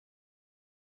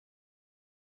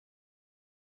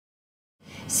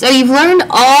So you've learned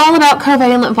all about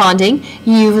covalent bonding,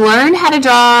 you've learned how to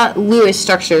draw Lewis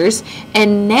structures,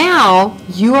 and now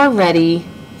you are ready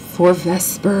for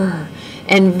Vsepr.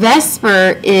 And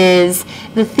Vsepr is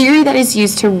the theory that is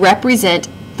used to represent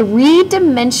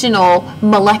three-dimensional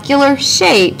molecular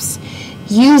shapes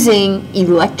using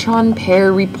electron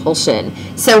pair repulsion.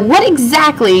 So what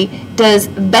exactly does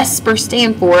Vsepr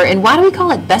stand for, and why do we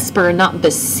call it Vsepr and not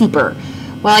Vsepr?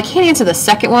 Well, I can't answer the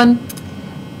second one.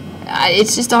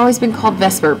 It's just always been called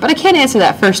Vsepr, but I can't answer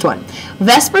that first one.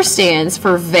 Vsepr stands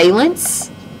for valence,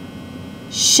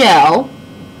 shell,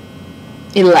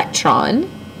 electron,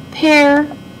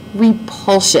 pair,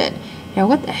 repulsion. Now,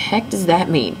 what the heck does that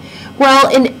mean?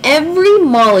 Well, in every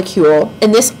molecule,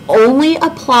 and this only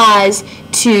applies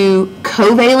to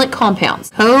covalent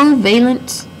compounds.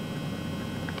 Covalent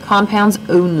compounds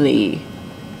only.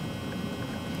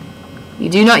 You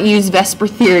do not use Vsepr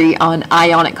theory on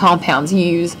ionic compounds. You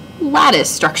use lattice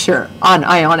structure on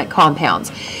ionic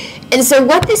compounds. And so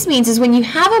what this means is when you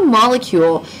have a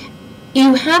molecule,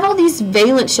 you have all these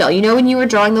valence shell. You know, when you were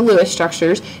drawing the Lewis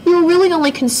structures, you were really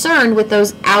only concerned with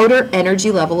those outer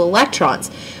energy level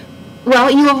electrons. Well,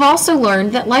 you have also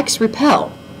learned that likes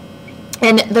repel.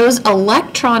 And those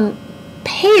electron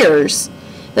pairs,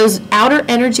 those outer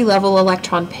energy level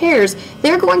electron pairs,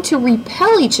 they're going to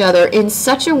repel each other in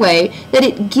such a way that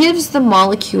it gives the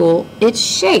molecule its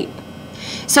shape.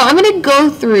 So I'm going to go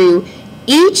through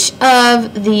each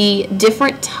of the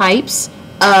different types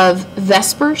of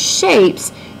Vsepr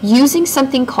shapes using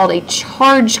something called a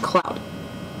charge cloud.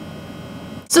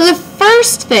 So the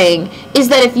first thing is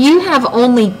that if you have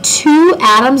only two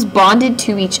atoms bonded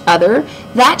to each other,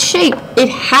 that shape, it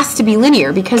has to be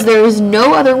linear because there is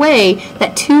no other way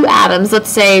that two atoms, let's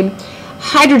say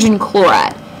hydrogen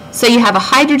chloride. So you have a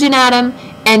hydrogen atom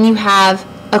and you have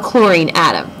a chlorine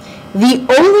atom. The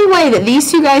only way that these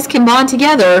two guys can bond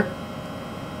together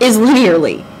is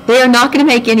linearly. They are not going to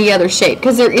make any other shape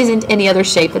because there isn't any other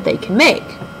shape that they can make.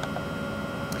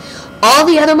 All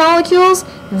the other molecules,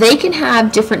 they can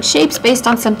have different shapes based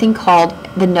on something called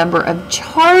the number of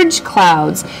charge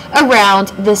clouds around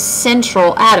the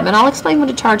central atom. And I'll explain what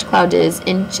a charge cloud is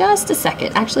in just a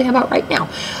second. Actually, how about right now?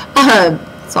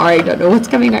 Sorry, I don't know what's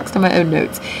coming next on my own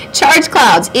notes. Charge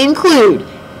clouds include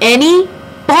any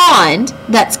bond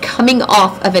that's coming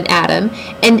off of an atom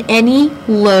and any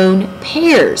lone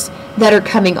pairs that are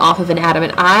coming off of an atom.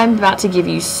 And I'm about to give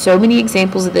you so many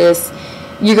examples of this,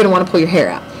 you're going to want to pull your hair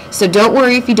out. So don't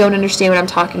worry if you don't understand what I'm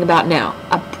talking about now.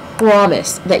 I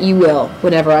promise that you will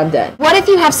whenever I'm done. What if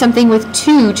you have something with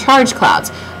two charge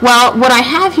clouds? Well, what I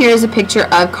have here is a picture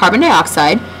of carbon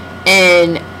dioxide,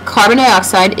 and carbon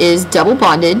dioxide is double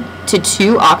bonded to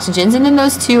two oxygens, and then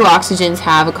those two oxygens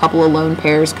have a couple of lone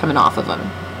pairs coming off of them.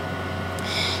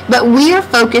 But we are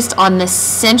focused on the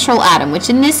central atom, which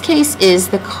in this case is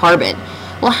the carbon.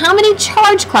 Well, how many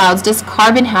charge clouds does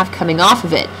carbon have coming off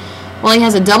of it? Well, he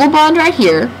has a double bond right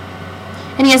here,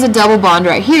 and he has a double bond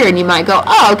right here, and you might go,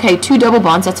 oh, okay, two double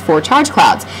bonds, that's four charge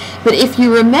clouds. But if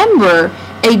you remember,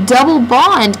 a double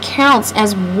bond counts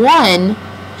as one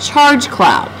charge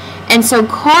cloud. And so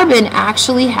carbon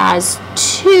actually has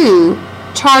two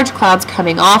charge clouds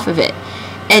coming off of it.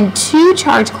 And two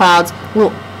charge clouds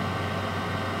will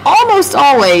almost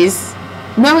always,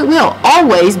 no, it will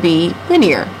always be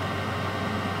linear.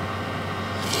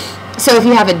 So if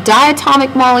you have a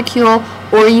diatomic molecule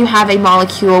or you have a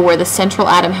molecule where the central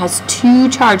atom has two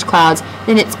charge clouds,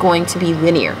 then it's going to be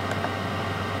linear.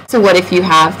 So what if you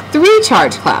have three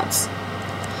charge clouds?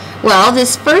 Well,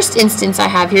 this first instance I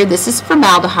have here, this is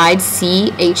formaldehyde,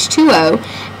 CH2O,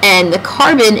 and the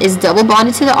carbon is double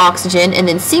bonded to the oxygen and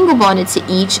then single bonded to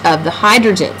each of the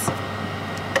hydrogens.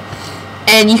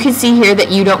 And you can see here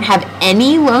that you don't have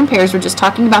any lone pairs. We're just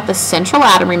talking about the central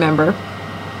atom, remember.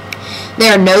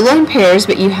 There are no lone pairs,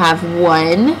 but you have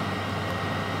 1,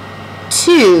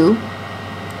 2,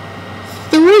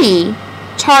 3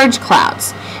 charge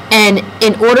clouds. And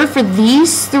in order for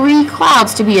these 3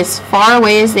 clouds to be as far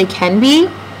away as they can be,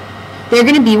 they're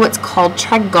going to be what's called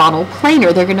trigonal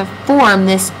planar. They're going to form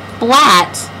this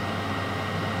flat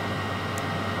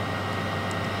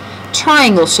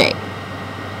triangle shape.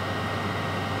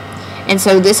 And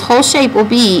so this whole shape will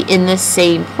be in the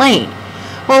same plane.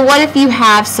 Well, what if you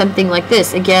have something like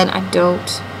this? Again, I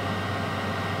don't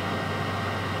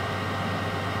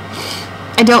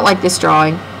like this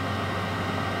drawing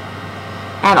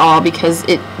at all because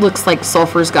it looks like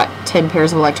sulfur's got 10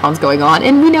 pairs of electrons going on,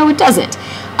 and we know it doesn't.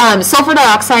 Sulfur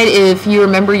dioxide, if you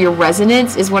remember your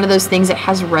resonance, is one of those things that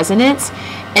has resonance.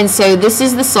 And so this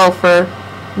is the sulfur,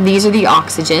 these are the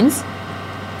oxygens,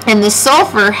 and the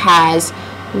sulfur has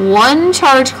 1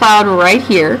 charge cloud right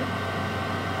here,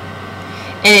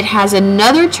 and it has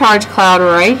another charge cloud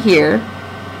right here.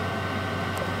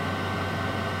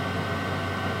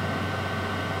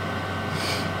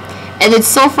 And then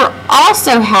sulfur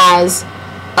also has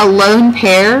a lone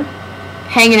pair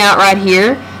hanging out right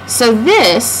here. So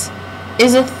this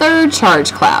is a third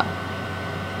charge cloud.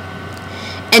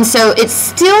 And so it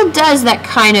still does that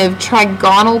kind of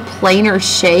trigonal planar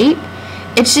shape.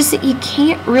 It's just that you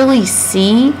can't really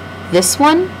see this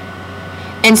one.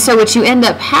 And so what you end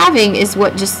up having is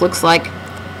what just looks like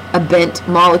a bent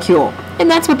molecule. And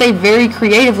that's what they very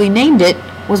creatively named it,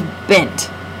 was bent.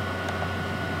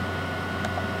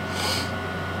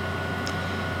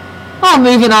 Well,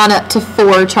 moving on up to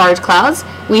 4 charge clouds,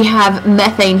 we have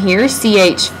methane here,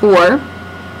 CH4.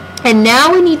 And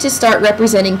now we need to start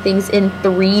representing things in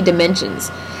 3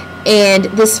 dimensions. And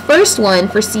this first one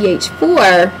for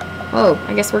CH4, oh,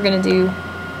 I guess we're going to do,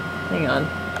 hang on.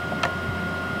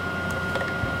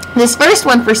 This first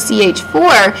one for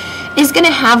CH4 is going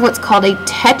to have what's called a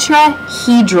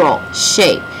tetrahedral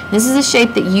shape. This is a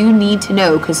shape that you need to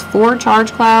know because 4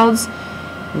 charge clouds,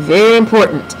 very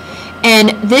important. And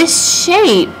this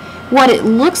shape, what it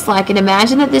looks like, and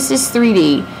imagine that this is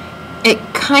 3D, it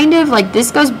kind of like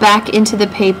this goes back into the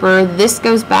paper, this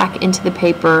goes back into the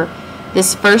paper,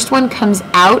 this first one comes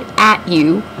out at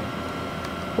you,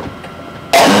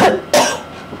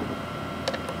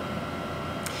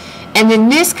 and then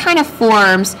this kind of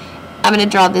forms, I'm going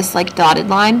to draw this like dotted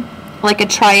line, like a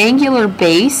triangular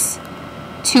base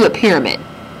to a pyramid.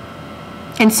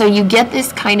 And so you get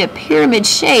this kind of pyramid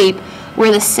shape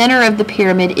where the center of the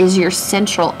pyramid is your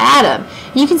central atom.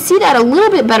 You can see that a little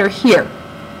bit better here.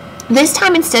 This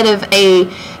time, instead of a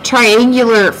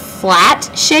triangular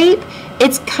flat shape,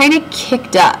 it's kind of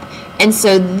kicked up. And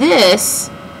so this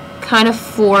kind of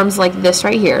forms like this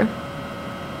right here.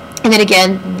 And then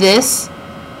again, this,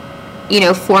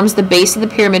 forms the base of the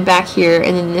pyramid back here,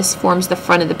 and then this forms the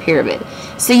front of the pyramid.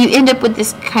 So you end up with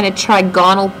this kind of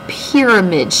trigonal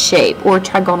pyramid shape, or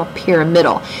trigonal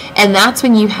pyramidal. And that's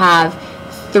when you have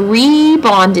 3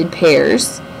 bonded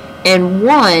pairs and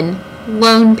 1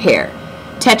 lone pair.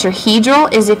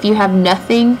 Tetrahedral is if you have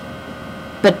nothing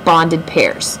but bonded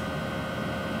pairs.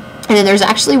 And then there's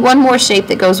actually one more shape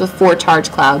that goes with 4 charge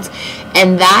clouds,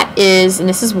 and that is, and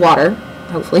this is water,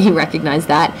 hopefully you recognize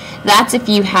that, that's if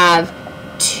you have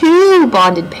 2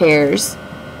 bonded pairs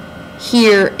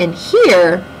here and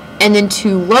here, and then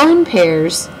 2 lone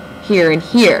pairs here and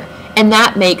here. And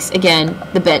that makes, again,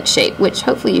 the bent shape, which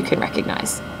hopefully you can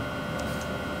recognize.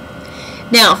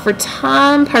 Now, for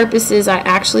time purposes, I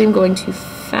actually am going to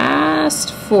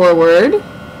fast forward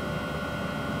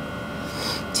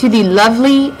to the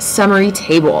lovely summary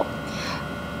table.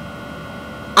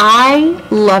 I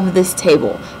love this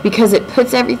table because it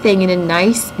puts everything in a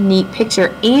nice, neat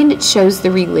picture, and it shows the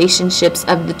relationships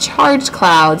of the charged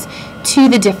clouds to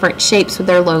the different shapes with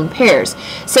their lone pairs.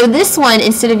 So this one,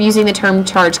 instead of using the term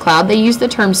charge cloud, they use the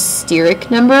term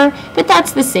steric number, but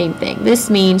that's the same thing. This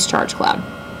means charge cloud.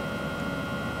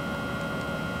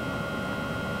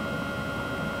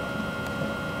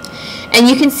 And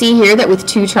you can see here that with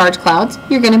 2 charge clouds,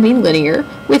 you're going to be linear.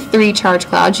 With 3 charge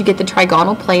clouds, you get the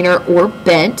trigonal planar or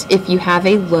bent if you have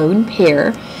a lone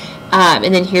pair.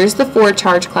 And then here's the 4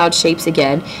 charge cloud shapes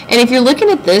again. And if you're looking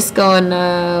at this going,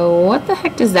 what the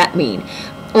heck does that mean?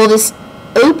 Well, this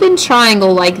open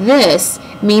triangle like this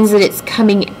means that it's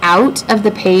coming out of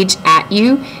the page at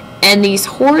you. And these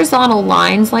horizontal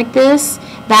lines like this,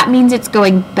 that means it's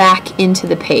going back into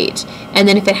the page. And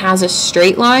then if it has a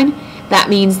straight line, that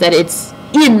means that it's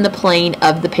in the plane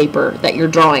of the paper that you're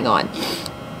drawing on.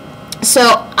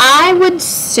 So I would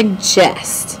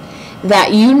suggest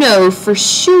that you know for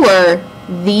sure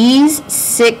these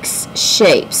 6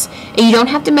 shapes. And you don't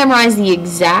have to memorize the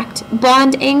exact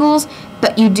bond angles,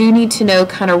 but you do need to know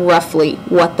kind of roughly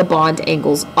what the bond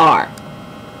angles are.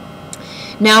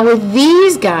 Now with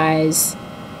these guys,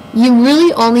 you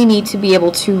really only need to be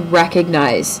able to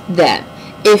recognize them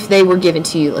if they were given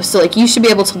to you. So like you should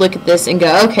be able to look at this and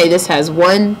go, okay, this has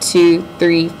 1, 2,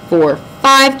 3, 4,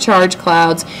 5 charge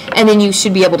clouds, and then you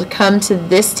should be able to come to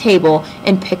this table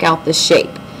and pick out the shape.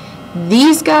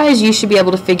 These guys you should be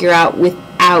able to figure out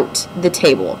without the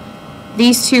table.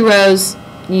 These 2 rows,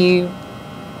 you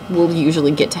will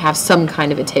usually get to have some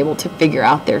kind of a table to figure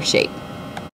out their shape.